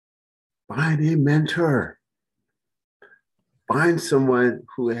Find a mentor. Find someone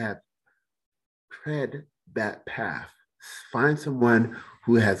who has tread that path. Find someone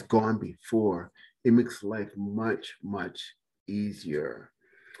who has gone before. It makes life much, much easier.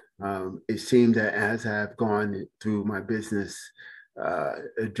 It seemed that as I've gone through my business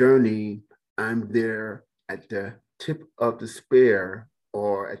journey, I'm there at the tip of the spear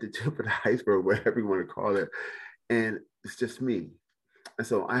or at the tip of the iceberg, whatever you want to call it. And it's just me. And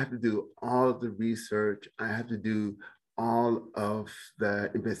so I have to do all of the research. I have to do all of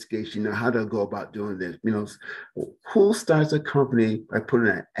the investigation. How to go about doing this. Who starts a company by putting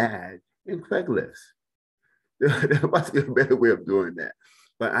an ad in Craigslist? There must be a better way of doing that.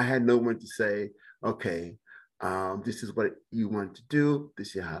 But I had no one to say, okay, this is what you want to do.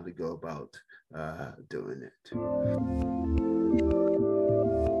 This is how to go about doing it.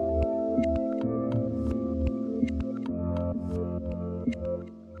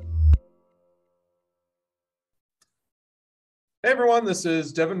 Hey everyone, this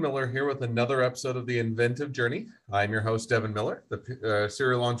is Devin Miller here with another episode of The Inventive Journey. I'm your host, Devin Miller, the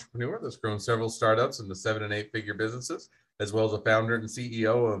serial entrepreneur that's grown several startups into 7- and 8-figure businesses, as well as a founder and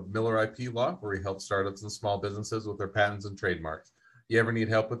CEO of Miller IP Law, where he helps startups and small businesses with their patents and trademarks. If you ever need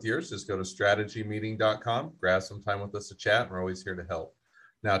help with yours, just go to strategymeeting.com, grab some time with us to chat, and we're always here to help.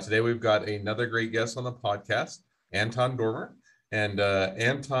 Now, today we've got another great guest on the podcast, Anton Dormer. And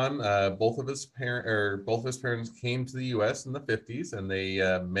Anton, both of his parents came to the U.S. in the 50s, and they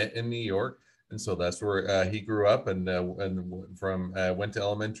met in New York, and so that's where he grew up. And went to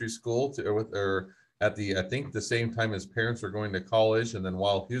elementary school at I think the same time his parents were going to college, and then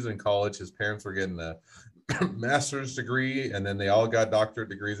while he was in college, his parents were getting a master's degree, and then they all got doctorate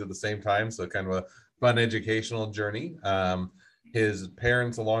degrees at the same time. So kind of a fun educational journey. His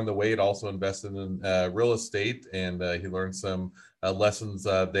parents along the way had also invested in real estate, and he learned some lessons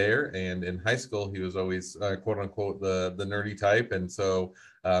there. And in high school, he was always quote unquote the nerdy type. And so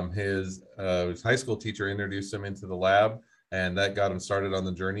his high school teacher introduced him into the lab, and that got him started on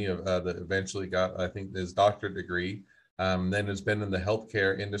the journey of that eventually got, I think, his doctorate degree. Then has been in the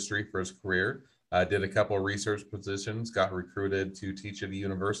healthcare industry for his career. Did a couple of research positions, got recruited to teach at a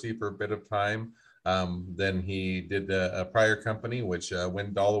university for a bit of time. Then he did a prior company, which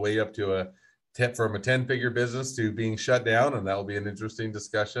went all the way up to from a 10-figure business to being shut down, and that will be an interesting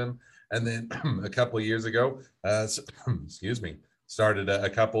discussion. And then a couple of years ago, started a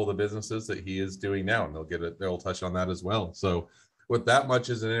couple of the businesses that he is doing now, and they'll touch on that as well. So, with that much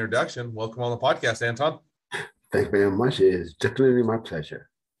as an introduction, welcome on the podcast, Anton. Thank you very much. It is definitely my pleasure.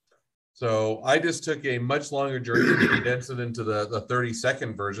 So I just took a much longer journey and condensed it into the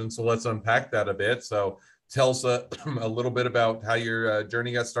 30-second version. So let's unpack that a bit. So tell us a little bit about how your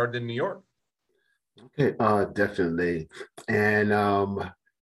journey got started in New York. Okay, definitely. And of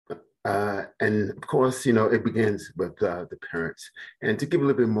course, it begins with the parents. And to give a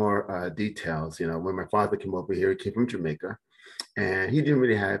little bit more details, when my father came over here, he came from Jamaica, and he didn't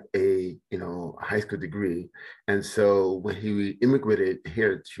really have a high school degree. And so when he immigrated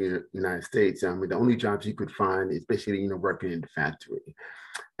here to the United States, the only jobs he could find is basically working in the factory.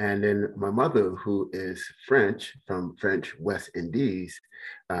 And then my mother, who is French, from French West Indies,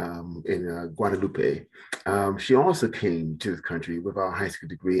 in Guadeloupe, she also came to this country without a high school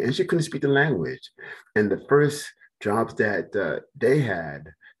degree, and she couldn't speak the language. And the first jobs that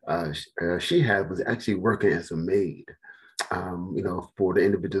she had was actually working as a maid. For the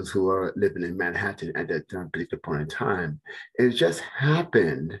individuals who are living in Manhattan at that particular point in time. It just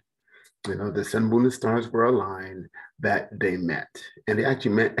happened, the sun, moon, and stars were aligned that they met. And they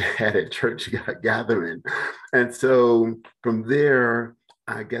actually met at a church gathering. And so from there,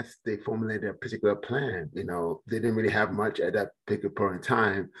 I guess they formulated a particular plan. They didn't really have much at that particular point in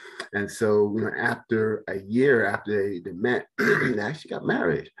time. And so, after a year after they met, they actually got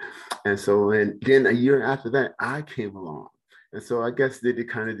married. And so, and then a year after that, I came along. And so I guess they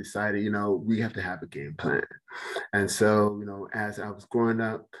kind of decided, we have to have a game plan. And so, as I was growing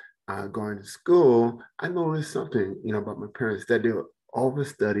up, going to school, I noticed something, about my parents, that they were always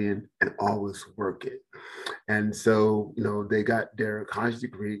studying and always working. And so, they got their college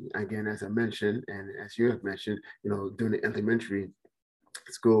degree, again, as I mentioned, and as you have mentioned, during the elementary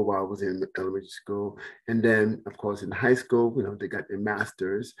school while I was in elementary school. And then, of course, in high school, they got their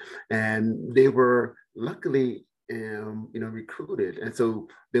masters, and they were luckily recruited. And so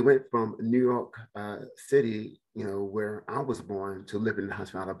they went from New York City, where I was born, to live in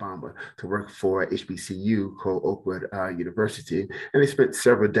Huntsville, Alabama, to work for HBCU called Oakwood University. And they spent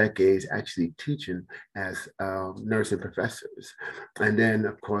several decades actually teaching as nursing professors. And then,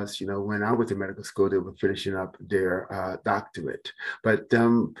 of course, when I was in medical school, they were finishing up their doctorate. But,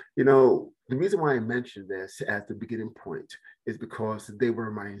 the reason why I mentioned this as the beginning point is because they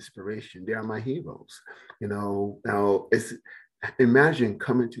were my inspiration. They are my heroes. Now it's imagine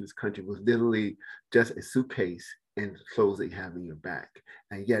coming to this country with literally just a suitcase and clothes that you have in your back,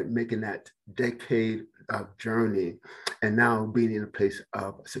 and yet making that decade of journey and now being in a place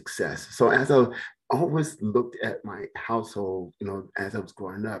of success. So as I always looked at my household, as I was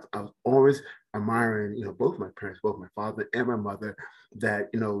growing up, I was always admiring, both my parents, both my father and my mother, that,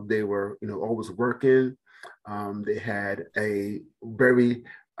 they were, always working. They had a very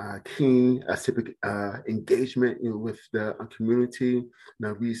keen civic engagement, with the community.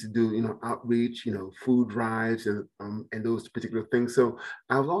 Now we used to do, outreach, food drives, and those particular things. So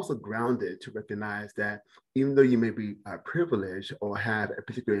I was also grounded to recognize that even though you may be privileged or have a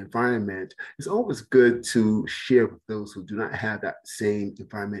particular environment, it's always good to share with those who do not have that same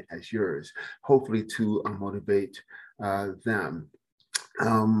environment as yours, hopefully to motivate them.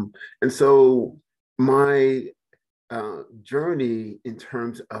 And so my journey in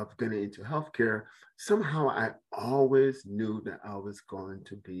terms of getting into healthcare, somehow I always knew that I was going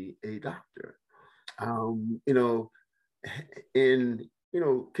to be a doctor. In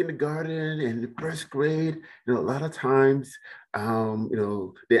kindergarten and the first grade, a lot of times,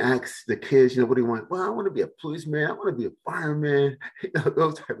 they ask the kids, what do you want? Well, I want to be a policeman. I want to be a fireman,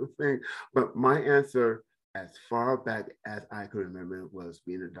 those type of things. But my answer, as far back as I could remember, was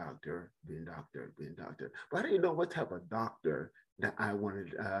being a doctor, being a doctor, being a doctor. But I didn't know what type of doctor that I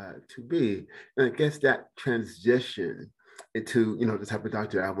wanted to be. And I guess that transition into, the type of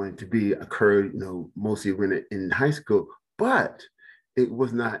doctor I wanted to be occurred, mostly when in high school. But it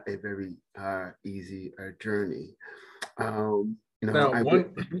was not a very easy journey. Now, I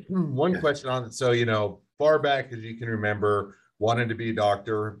one went, one yes, question on it. So, far back as you can remember, wanted to be a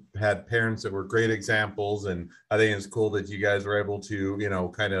doctor, had parents that were great examples, and I think it's cool that you guys were able to,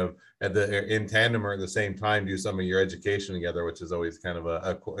 kind of in tandem or at the same time do some of your education together, which is always kind of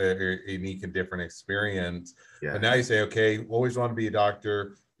a unique and different experience. But now you yes. say, okay, always want to be a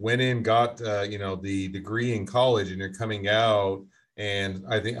doctor. Went in, got the degree in college, and you're coming out. And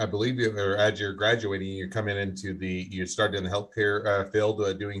I believe you, or as you're graduating, you're coming into you started in the healthcare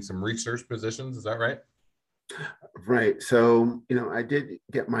field, doing some research positions. Is that right? Right. So, I did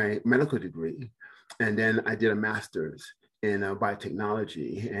get my medical degree, and then I did a master's in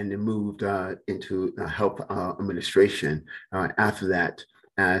biotechnology, and then moved into health administration after that,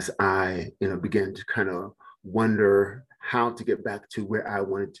 as I, began to kind of wonder how to get back to where I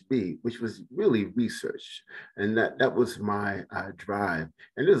wanted to be, which was really research. And that was my drive.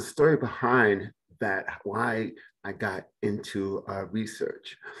 And there's a story behind that, why I got into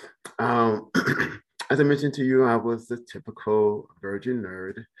research. Um, as I mentioned to you, I was the typical virgin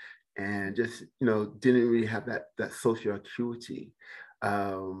nerd, and just, didn't really have that social acuity.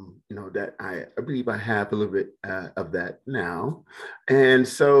 That I believe I have a little bit of that now. And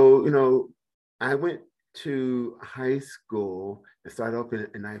so, I went to high school and started off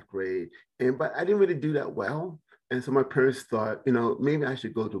in ninth grade, but I didn't really do that well. And so my parents thought, maybe I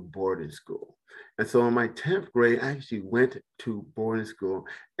should go to boarding school. And so in my 10th grade, I actually went to boarding school,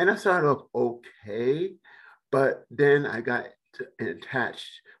 and I started off okay, but then I got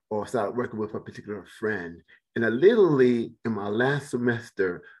attached or started working with a particular friend. And I literally, in my last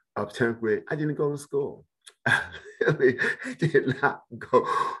semester of 10th grade, I didn't go to school. I really did not go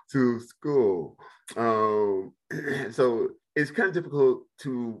to school. Um, so it's kind of difficult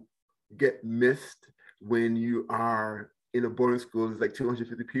to get missed when you are in a boarding school. There's like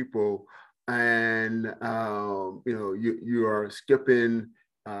 250 people, and you are skipping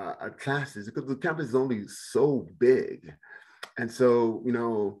classes because the campus is only so big. And so,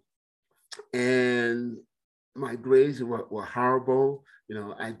 and my grades were horrible.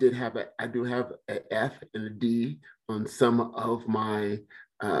 I do have an F and a D on some of my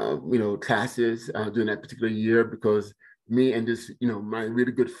classes during that particular year, because me and this, my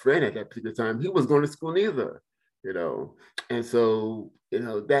really good friend at that particular time, he was going to school neither, you know. And so,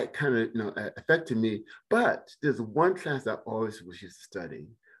 that kind of, affected me. But there's one class I always was used to study,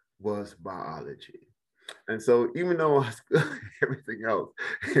 was biology. And so even though I was good at everything else,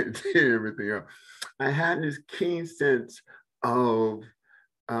 did everything else, I had this keen sense of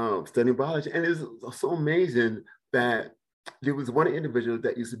studying biology. And it's so amazing that there was one individual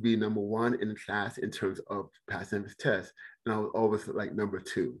that used to be number one in the class in terms of passing his test, and I was always like number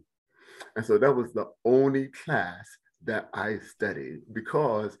two. And so that was the only class that I studied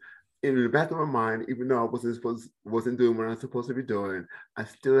because in the back of my mind, even though I wasn't doing what I was supposed to be doing, I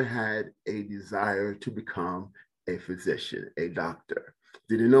still had a desire to become a physician, a doctor.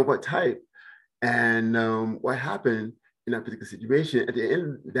 Didn't know what type. And what happened in that particular situation, at the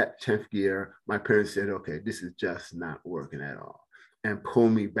end of that 10th year, my parents said, okay, this is just not working at all, and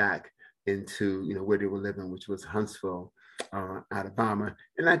pulled me back into, where they were living, which was Huntsville, Alabama.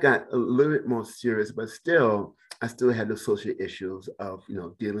 And I got a little bit more serious, but still, I still had the social issues of,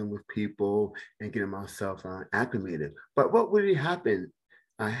 dealing with people and getting myself acclimated. But what really happened,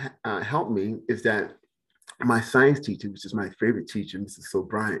 helped me is that my science teacher, which is my favorite teacher, Mrs. So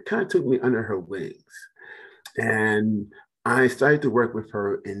Bryant, kind of took me under her wings. And I started to work with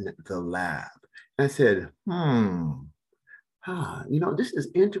her in the lab. And I said, this is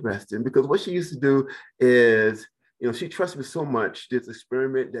interesting because what she used to do is, she trusts me so much. This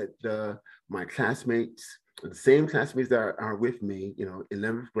experiment that my classmates, the same classmates that are with me,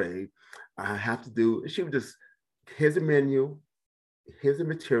 11th grade, I have to do. She would just, here's a menu, here's the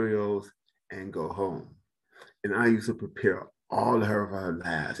materials, and go home. And I used to prepare all of her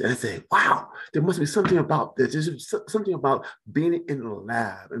labs. And I say, wow, there must be something about this. There's something about being in the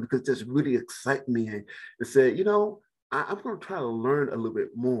lab. And because this really excites me. And say, I'm going to try to learn a little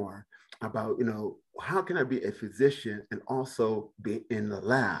bit more about, how can I be a physician and also be in the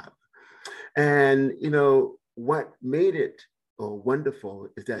lab? And, what made it wonderful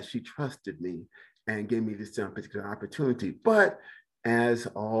is that she trusted me and gave me this particular opportunity. But as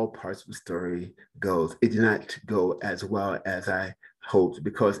all parts of the story goes, it did not go as well as I hoped,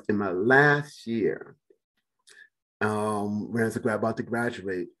 because in my last year, when I was about to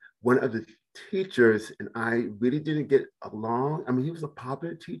graduate, one of the teachers and I really didn't get along. I mean, he was a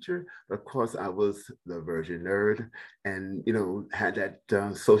popular teacher, but of course I was the virgin nerd and, had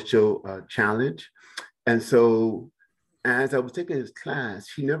that social challenge. And so as I was taking his class,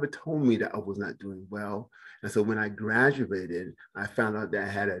 he never told me that I was not doing well. And so when I graduated, I found out that I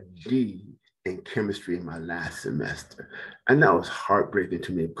had a D in chemistry in my last semester. And that was heartbreaking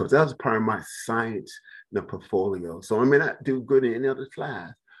to me because that was part of my science portfolio. So I may not do good in any other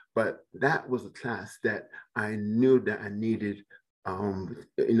class, but that was a class that I knew that I needed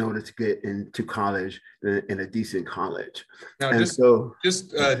in order to get into college in a decent college. Now, and just so,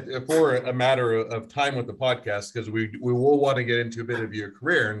 for a matter of time with the podcast, because we will want to get into a bit of your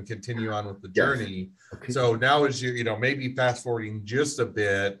career and continue on with the journey. Yes. Okay. So now as you maybe fast forwarding just a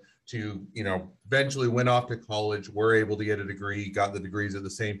bit to, eventually went off to college, were able to get a degree, got the degrees at the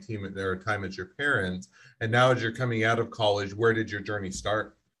same time as your parents. And now as you're coming out of college, where did your journey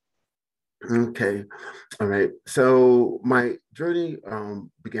start? Okay. All right. So my journey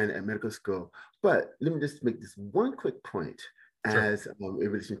began at medical school, but let me just make this one quick point. Sure. As in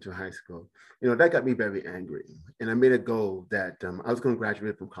relation to high school, that got me very angry. And I made a goal that I was going to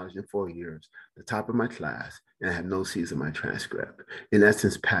graduate from college in 4 years, the top of my class, and I had no C's in my transcript. In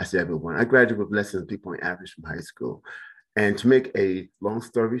essence, passed everyone. I graduated with less than 3-point average from high school. And to make a long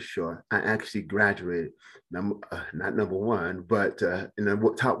story short, I actually graduated, not number one, but in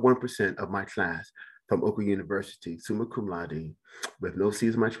the top 1% of my class from Oakland University, summa cum laude, with no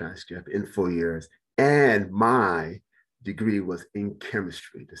C's in my transcript in 4 years. And my degree was in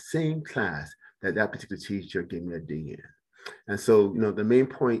chemistry, the same class that particular teacher gave me a D in. And so, the main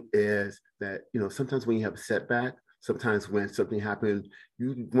point is that, sometimes when you have a setback, sometimes when something happens,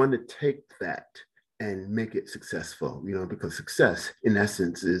 you want to take that and make it successful, because success in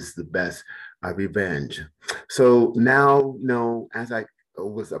essence is the best revenge. So now, as I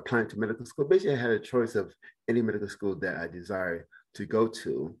was applying to medical school, basically I had a choice of any medical school that I desired to go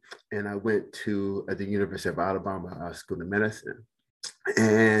to. And I went to the University of Alabama School of Medicine.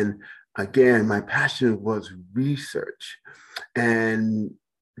 And again, my passion was research. And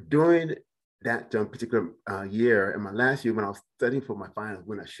during that particular year, in my last year, when I was studying for my finals,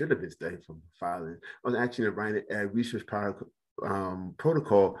 when I should have been studying for my filing, I was actually writing a research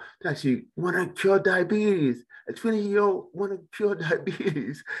protocol to actually want to cure diabetes. A 20-year-old want to cure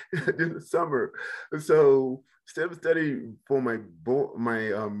diabetes in the summer. And so instead of studying for my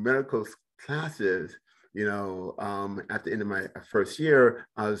medical classes, at the end of my first year,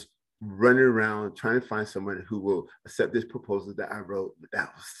 I was running around trying to find someone who will accept this proposal that I wrote that I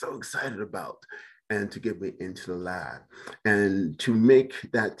was so excited about, and to get me into the lab. And to make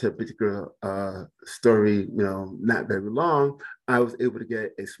that particular story, not very long, I was able to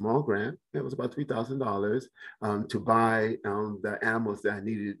get a small grant. It was about $3,000 to buy the animals that I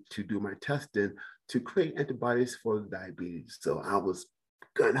needed to do my testing to create antibodies for diabetes. So I was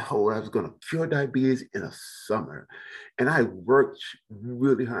gung-ho. I was going to cure diabetes in a summer. And I worked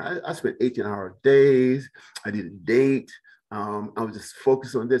really hard. I spent 18-hour days. I didn't date. I was just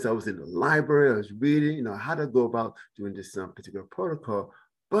focused on this. I was in the library. I was reading, how to go about doing this particular protocol.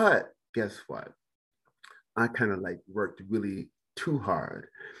 But guess what? I kind of like worked really too hard.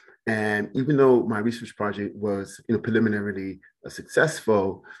 And even though my research project was, preliminarily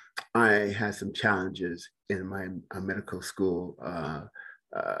successful, I had some challenges in my medical school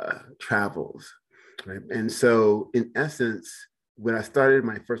travels. Right? And so, in essence, when I started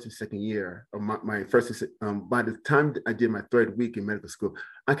my first and second year, or my first, by the time I did my third week in medical school,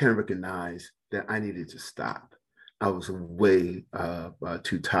 I kind of recognized that I needed to stop. I was way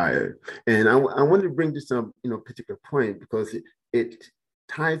too tired, and I wanted to bring this up, particular point because it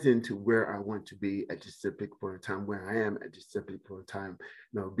ties into where I want to be at this particular point in time, where I am at this particular point in time,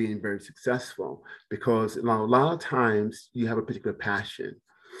 being very successful. Because a lot of times you have a particular passion,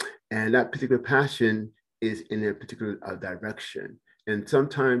 and that particular passion is in a particular direction. And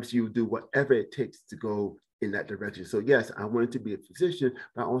sometimes you do whatever it takes to go in that direction. So yes, I wanted to be a physician,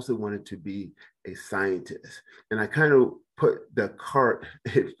 but I also wanted to be a scientist. And I kind of put the cart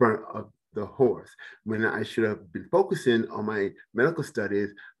in front of the horse. When I should have been focusing on my medical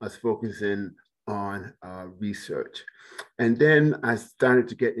studies, I was focusing on research. And then I started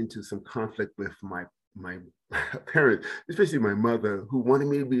to get into some conflict with my parents, especially my mother, who wanted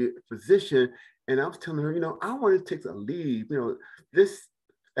me to be a physician. And I was telling her, I want to take a leave. This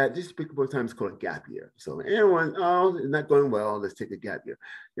at this particular time is called a gap year. So everyone, oh, it's not going well, let's take a gap year.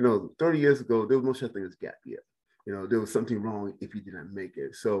 30 years ago, there was no such thing as gap year. There was something wrong if you did not make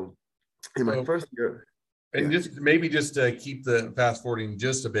it. So in my first year. And just to keep the fast forwarding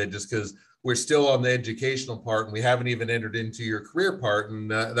just a bit, just because we're still on the educational part and we haven't even entered into your career part. And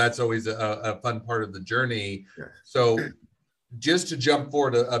that's always a fun part of the journey. Yes. So just to jump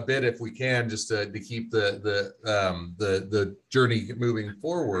forward a bit, if we can, just to keep the journey moving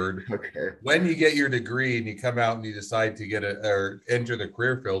forward. Okay. When you get your degree and you come out and you decide to or enter the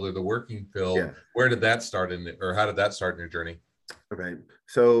career field or the working field, where did that start or how did that start in your journey? All right.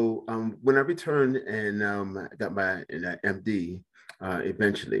 So when I returned and I got my MD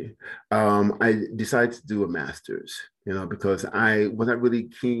eventually, I decided to do a master's, because I wasn't really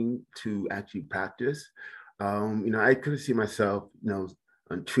keen to actually practice. I couldn't see myself,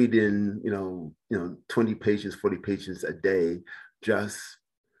 treating, 20 patients, 40 patients a day, just,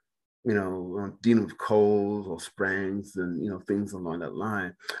 dealing with colds or sprains and, things along that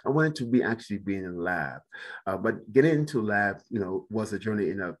line. I wanted to be actually being in the lab, but getting into lab, was a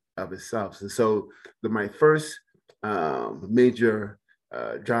journey in of itself. And so my first major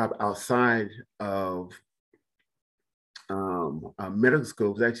job outside of medical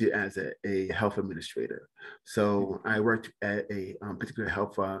school was actually as a health administrator. So I worked at a particular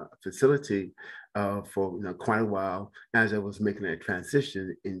health facility for quite a while as I was making a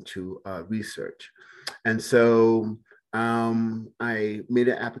transition into research. And so I made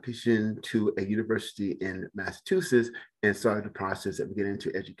an application to a university in Massachusetts and started the process of getting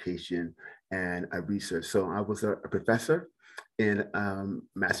into education and research. So I was a professor in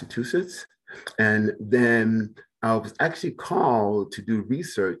Massachusetts, and then I was actually called to do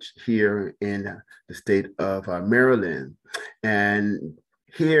research here in the state of Maryland. And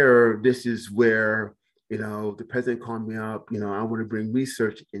here, this is where, the president called me up, I want to bring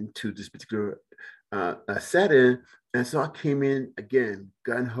research into this particular setting. And so I came in again,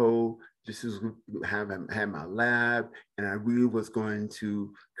 gung-ho. This is had my lab, and I really was going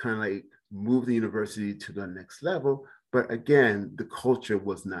to kind of like move the university to the next level. But again, the culture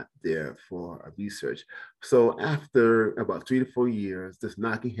was not there for research. So after about 3 to 4 years, just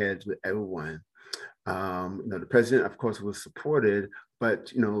knocking heads with everyone, the president, of course, was supported,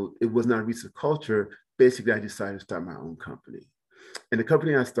 but it was not a research culture. Basically, I decided to start my own company. And the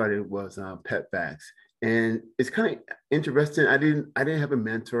company I started was PetVax. And it's kind of interesting. I didn't have a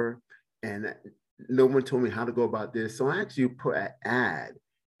mentor, and no one told me how to go about this. So I actually put an ad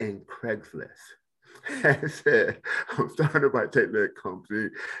in Craigslist. I said, I'm starting a biotech company,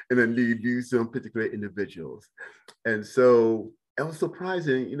 and I need some particular individuals. And so it was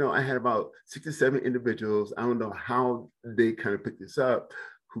surprising, I had about 6 or 7 individuals. I don't know how they kind of picked this up,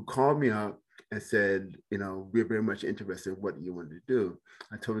 who called me up and said, we're very much interested in what you want to do.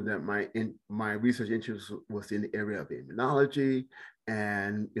 I told them that my research interest was in the area of immunology,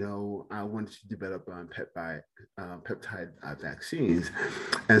 and I wanted to develop peptide vaccines.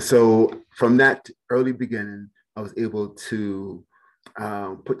 And so from that early beginning, I was able to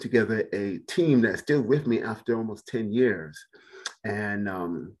put together a team that's still with me after almost 10 years, and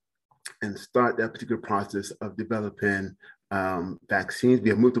start that particular process of developing vaccines. We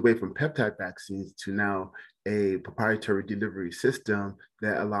have moved away from peptide vaccines to now a proprietary delivery system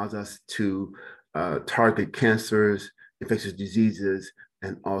that allows us to target cancers, infectious diseases,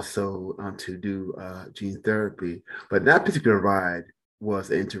 and also to do gene therapy. But that particular ride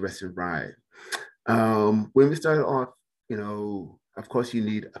was an interesting ride. When we started off, of course, you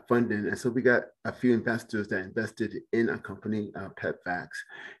need funding. And so we got a few investors that invested in a company, PepVax,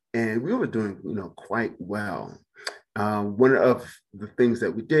 and we were doing, quite well. One of the things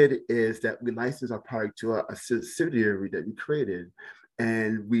that we did is that we licensed our product to a subsidiary that we created,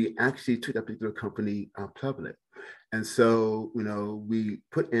 and we actually took that particular company public. And so, we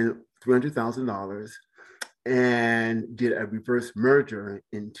put in $300,000 and did a reverse merger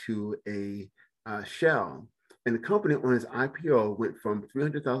into a shell. And the company on its IPO went from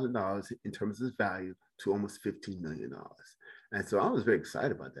 $300,000 in terms of its value to almost $15 million. And so I was very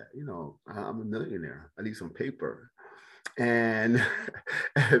excited about that. I'm a millionaire, at least on paper. And,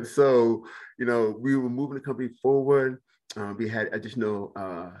 and so, we were moving the company forward. We had additional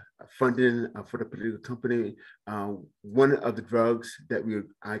funding for the particular company. One of the drugs that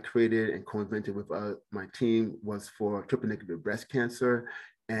I created and co-invented with my team was for triple negative breast cancer.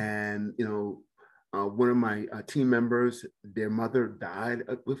 And, one of my team members, their mother died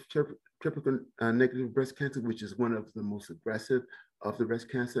with triple negative breast cancer, which is one of the most aggressive of the breast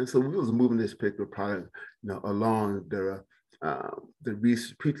cancer. And so we was moving this particular product, along the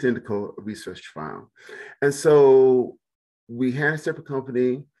preclinical research trial. And so we had a separate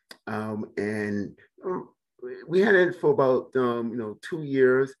company, and we had it for about 2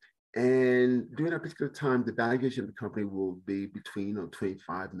 years. And during that particular time, the valuation of the company will be between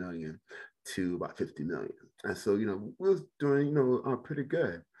 25 million to about 50 million. And so, we was doing, pretty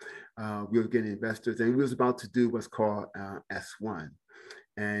good. We were getting investors, and we was about to do what's called S1,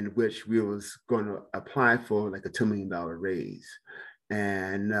 and which we was going to apply for like a $2 million raise.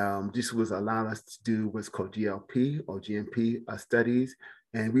 And this was allowing us to do what's called GLP or GMP studies.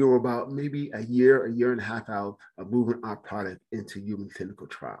 And we were about maybe a year and a half out of moving our product into human clinical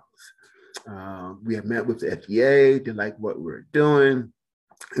trials. We have met with the FDA. They liked what we were doing.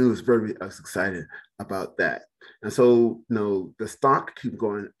 It was very excited about that. And so, the stock kept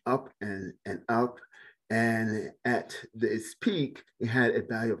going up and up. And at its peak, it had a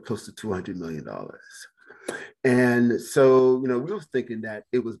value of close to $200 million. And so, we were thinking that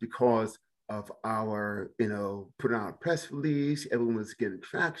it was because of our, putting out a press release, everyone was getting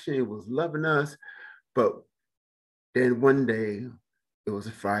traction, was loving us. But then one day, it was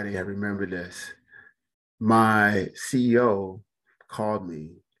a Friday, I remember this, my CEO called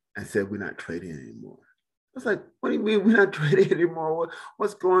me and said, we're not trading anymore. I was like, what do you mean we're not trading anymore?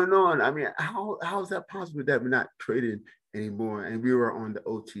 What's going on? I mean, how is that possible that we're not trading anymore? And we were on the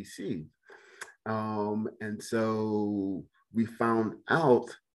OTC. And so we found out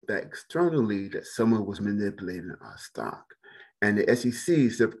that externally that someone was manipulating our stock. And the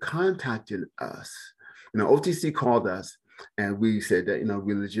SEC sort of contacted us. OTC called us, and we said that,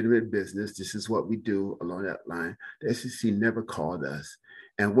 we're legitimate business. This is what we do along that line. The SEC never called us.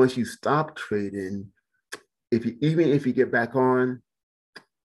 And once you stop trading, even if you get back on,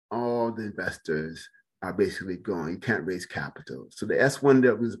 all the investors are basically gone. You can't raise capital. So the S1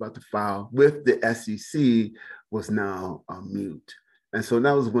 that we was about to file with the SEC was now mute. And so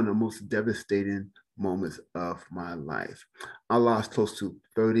that was one of the most devastating moments of my life. I lost close to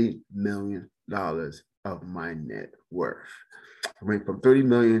 $30 million of my net worth. I went from 30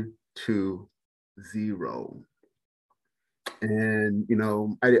 million to zero. And,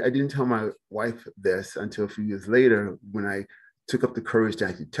 I didn't tell my wife this until a few years later when I took up the courage to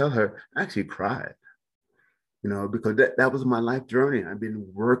actually tell her. I actually cried, because that was my life journey. I've been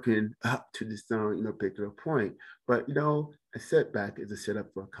working up to this particular point. But, a setback is a setup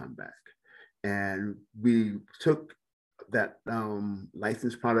for a comeback. And we took that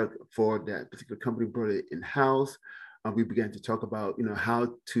licensed product for that particular company, brought it in-house. We began to talk about,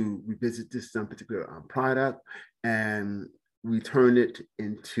 how to revisit this particular product, and we turned it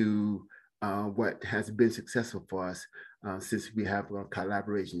into what has been successful for us since we have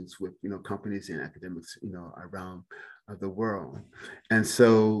collaborations with, companies and academics, around of the world. And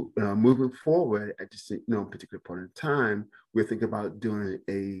so moving forward at this particular point in time, we're thinking about doing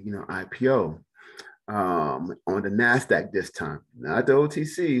a IPO on the NASDAQ this time, not the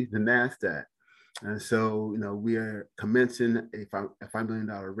OTC, the NASDAQ. And so, we are commencing a $5 million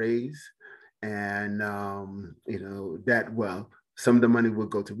raise. And, some of the money will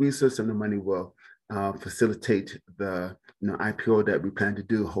go to research, some of the money will facilitate the IPO that we plan to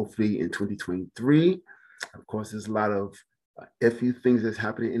do hopefully in 2023. Of course, there's a lot of iffy things that's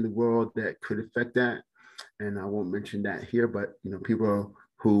happening in the world that could affect that. And I won't mention that here, but, people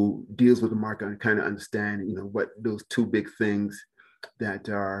who deals with the market and kind of understand, what those two big things that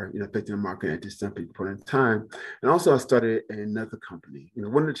are affecting the market at this point in time. And also I started another company.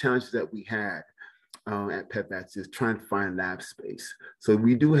 One of the challenges that we had at PetVats is trying to find lab space. So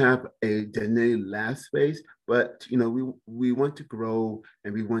we do have a designated lab space, but we want to grow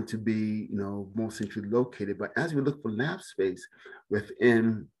and we want to be more centrally located. But as we look for lab space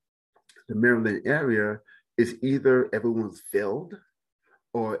within the Maryland area, it's either everyone's filled,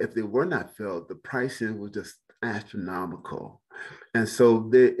 or if they were not filled, the pricing was just astronomical. And so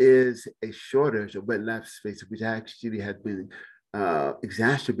there is a shortage of wet lab space, which actually has been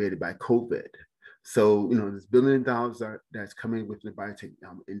exacerbated by COVID. So, there's $1 billion that's coming with the biotech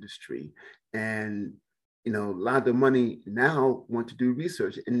industry. And, a lot of the money now want to do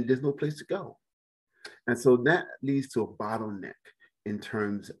research and there's no place to go. And so that leads to a bottleneck in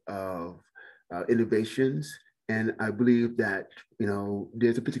terms of innovations. And I believe that,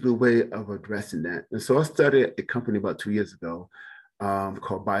 there's a particular way of addressing that. And so I started a company about 2 years ago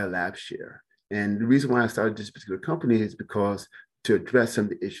called BioLabShare. And the reason why I started this particular company is because to address some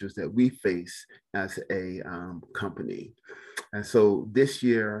of the issues that we face as a company. And so this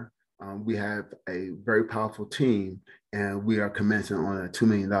year, we have a very powerful team, and we are commencing on a $2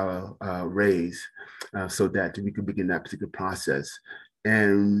 million raise so that we can begin that particular process.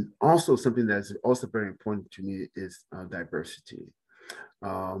 And also something that's also very important to me is diversity.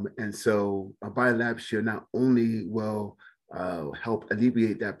 And so BioLabShare not only will help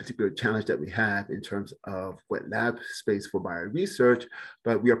alleviate that particular challenge that we have in terms of wet lab space for bioresearch,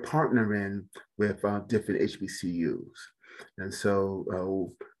 but we are partnering with different HBCUs. And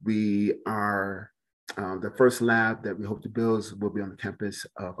so we are, the first lab that we hope to build will be on the campus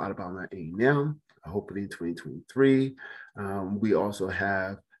of Alabama A&M, hopefully in 2023. We also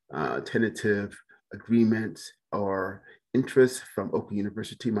have tentative agreements or interest from Oakland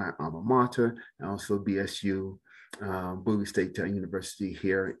University, my alma mater, and also BSU, Bowie State University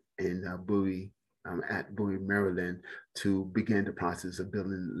here in Bowie, at Bowie, Maryland, to begin the process of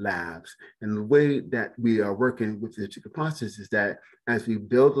building labs. And the way that we are working with the particular process is that as we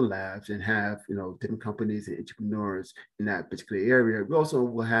build the labs and have different companies and entrepreneurs in that particular area, we also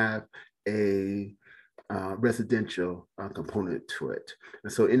will have a residential component to it.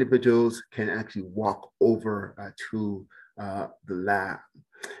 And so individuals can actually walk over to the lab.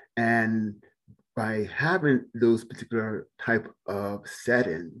 And by having those particular type of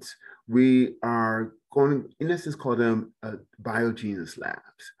settings, we are going, in essence, call them biogenus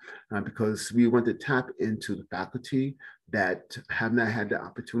labs, because we want to tap into the faculty that have not had the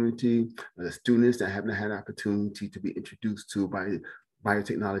opportunity, the students that have not had the opportunity to be introduced to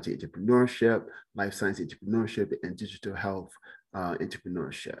biotechnology entrepreneurship, life science entrepreneurship, and digital health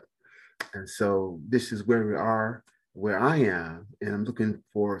entrepreneurship. And so this is where we are, where I am, and I'm looking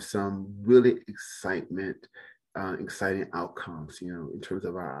for some really exciting outcomes, in terms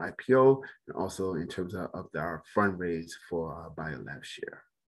of our IPO and also in terms of our fundraise for BioLabShare.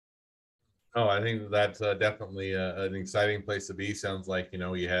 Oh, I think that's definitely an exciting place to be. Sounds like,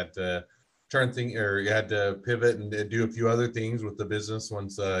 you had to you had to pivot and do a few other things with the business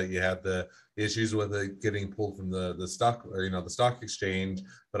once you had the issues with it getting pulled from the stock, or the stock exchange.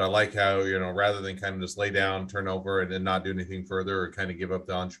 But I like how rather than kind of just lay down, turn over, and not do anything further, or kind of give up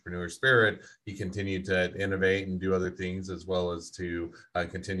the entrepreneur spirit, he continued to innovate and do other things, as well as to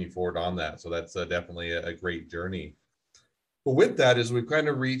continue forward on that. So that's definitely a great journey. Well, with that, as we've kind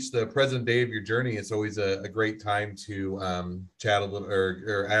of reached the present day of your journey, it's always a great time to chat a little,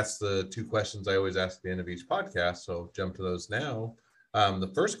 or ask the two questions I always ask at the end of each podcast. So I'll jump to those now.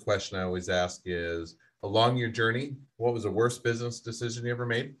 The first question I always ask is, along your journey, what was the worst business decision you ever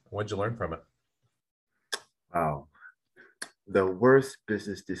made? What'd you learn from it? Wow. The worst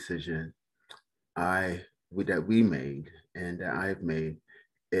business decision that we made and that I've made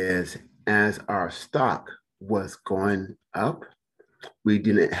is, as our stock was going up, we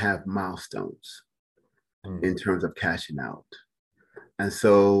didn't have milestones in terms of cashing out. And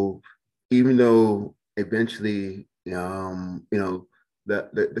so even though eventually,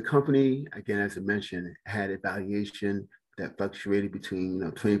 The company, again, as I mentioned, had a valuation that fluctuated between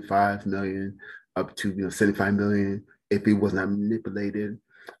 25 million up to 75 million if it was not manipulated.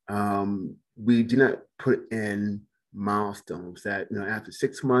 We did not put in milestones that after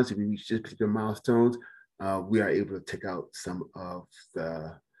 6 months, if we reach this particular milestones, we are able to take out some of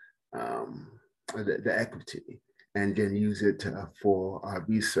um, the equity and then use it for our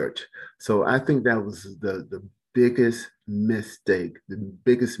research. So I think that was the biggest mistake, the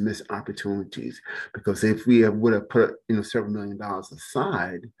biggest missed opportunities. Because if we would have put several $1,000,000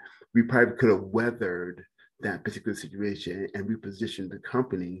 aside, we probably could have weathered that particular situation and repositioned the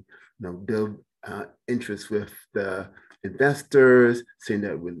company, build interest with the investors, saying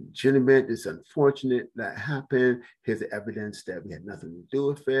that we're legitimate. It's unfortunate that happened. Here's the evidence that we had nothing to do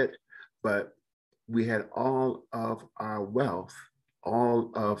with it. But we had all of our wealth,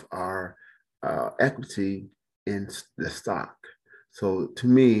 all of our equity in the stock. So to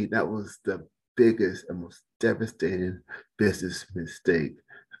me, that was the biggest and most devastating business mistake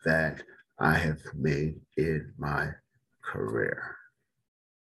that I have made in my career.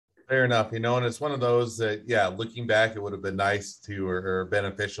 Fair enough. And it's one of those that, yeah, looking back, it would have been nice to or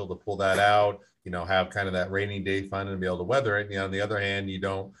beneficial to pull that out, have kind of that rainy day fund and be able to weather it. On the other hand, you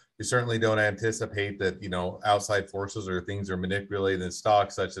certainly don't anticipate that, outside forces or things are manipulating the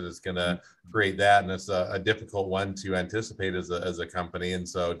stock such that it's going to create that. And it's a difficult one to anticipate as a company. And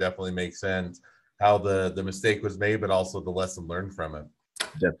so definitely makes sense how the mistake was made, but also the lesson learned from it.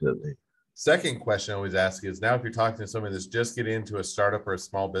 Definitely. Second question I always ask is, now if you're talking to somebody that's just getting into a startup or a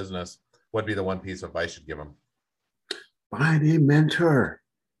small business, what'd be the one piece of advice you'd give them? Find a mentor.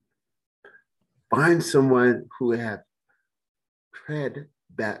 Find someone who has tread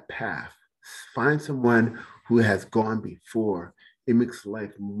that path. Find someone who has gone before. It makes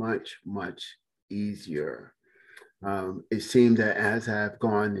life much, much easier. It seemed that as I've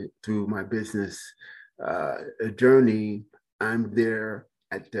gone through my business journey, I'm there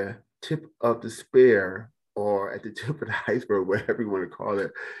at the tip of the spear or at the tip of the iceberg, whatever you want to call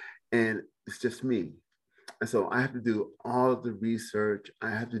it. And it's just me. And so I have to do all of the research. I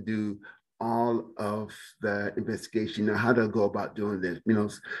have to do all of the investigation, how to go about doing this.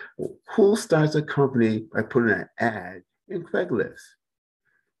 Who starts a company by putting an ad in Craigslist?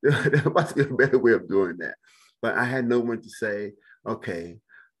 There must be a better way of doing that. But I had no one to say, okay,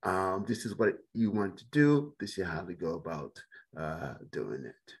 this is what you want to do. This is how we go about doing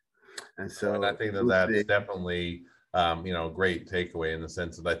it. And so and I think that's definitely, a great takeaway in the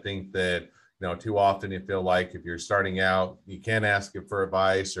sense that I think that, too often you feel like if you're starting out, you can't ask it for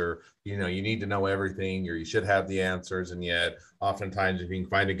advice or, you need to know everything or you should have the answers. And yet oftentimes if you can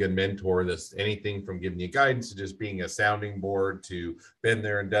find a good mentor, that's anything from giving you guidance to just being a sounding board to been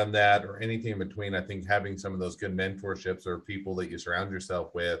there and done that or anything in between. I think having some of those good mentorships or people that you surround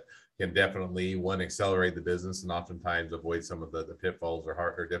yourself with can definitely accelerate the business and oftentimes avoid some of the pitfalls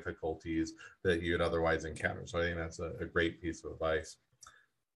or difficulties that you would otherwise encounter. So I think that's a great piece of advice.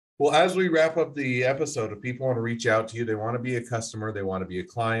 Well, as we wrap up the episode, if people want to reach out to you, they want to be a customer, they want to be a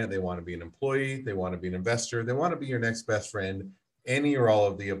client, they want to be an employee, they want to be an investor, they want to be your next best friend, any or all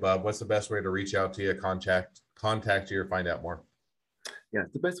of the above, what's the best way to reach out to you, contact you, or find out more? Yeah,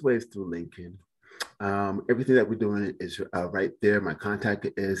 the best way is through LinkedIn. Everything that we're doing is right there. My contact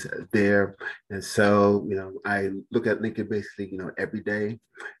is there. And so, I look at LinkedIn basically, every day.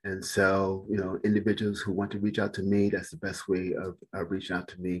 And so, individuals who want to reach out to me, that's the best way of reaching out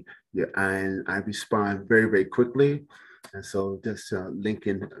to me. Yeah, and I respond very, very quickly. And so just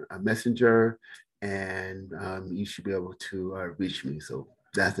LinkedIn Messenger and you should be able to reach me. So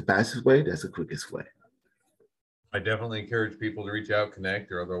that's the fastest way. That's the quickest way. I definitely encourage people to reach out,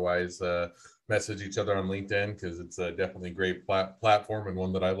 connect, or otherwise message each other on LinkedIn because it's definitely a great platform and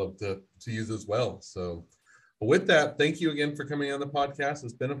one that I love to use as well. So with that, thank you again for coming on the podcast.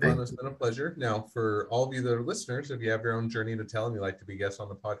 It's been it's been a pleasure. Now, for all of you that are listeners, if you have your own journey to tell and you'd like to be guests on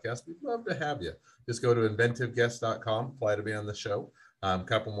the podcast, we'd love to have you. Just go to inventiveguests.com, apply to be on the show. A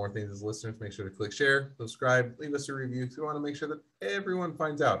couple more things as listeners, make sure to click share, subscribe, leave us a review. So we want to make sure that everyone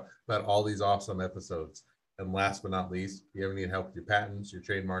finds out about all these awesome episodes. And last but not least, if you ever need help with your patents, your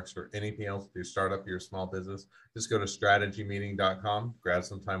trademarks, or anything else with your startup, your small business, just go to strategymeeting.com, grab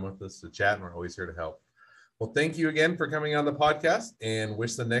some time with us to chat, and we're always here to help. Well, thank you again for coming on the podcast and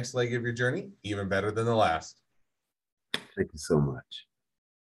wish the next leg of your journey even better than the last. Thank you so much.